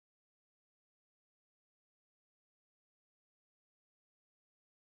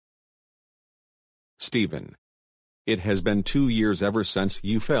Stephen. It has been 2 years ever since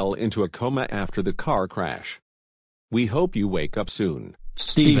you fell into a coma after the car crash. We hope you wake up soon.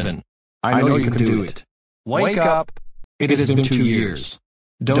 Stephen, I know you can do it. Wake up! It has been 2 years.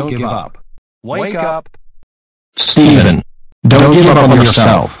 Don't give up. Wake up! Stephen, don't give up on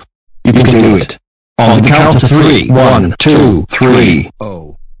yourself. You can do it. On the count of 3. 1, 2, 3.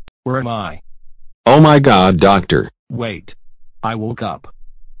 Oh. Where am I? Oh my God, doctor. Wait. I woke up.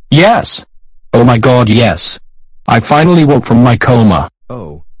 Yes. Oh my God, yes. I finally woke from my coma.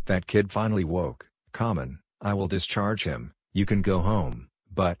 Oh, that kid finally woke. Common, I will discharge him. You can go home,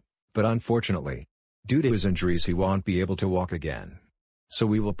 but unfortunately, due to his injuries he won't be able to walk again. So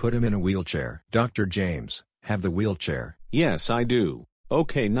we will put him in a wheelchair. Dr. James, have the wheelchair. Yes, I do.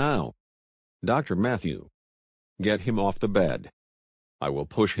 Okay now. Dr. Matthew. Get him off the bed. I will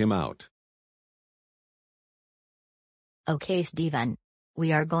push him out. Okay, Stephen.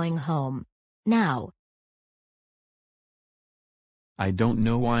 We are going home. Now. I don't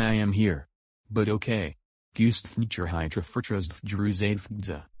know why I am here. But okay.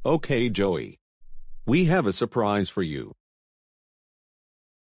 Okay, Joey. We have a surprise for you.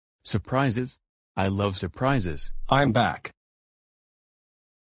 Surprises? I love surprises. I'm back.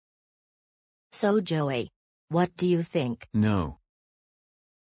 So Joey, what do you think? No.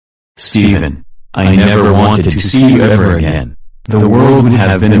 Stephen, I never wanted to see you ever again. The world would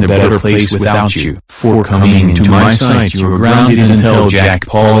have been a better place without you. For coming into my sight you are grounded until Jack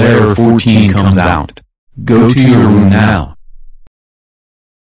Paul Error 14 comes out. Go to your room now.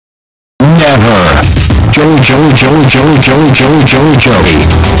 Never! Joey.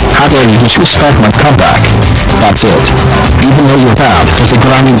 How dare you disrespect my comeback? That's it. Even though you're bad, there's a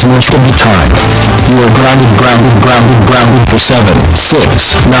grounding's most of the time. You are grounded for 7,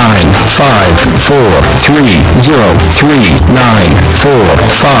 6, 9, 5, 4, 3, 0, 3, 9, 4,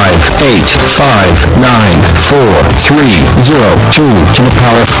 5, 8, 5, 9, 4, 3, 0, 2 to the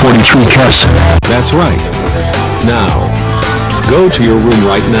power of 43 curse. That's right. Now, go to your room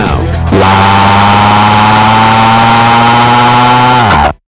right now. Wow.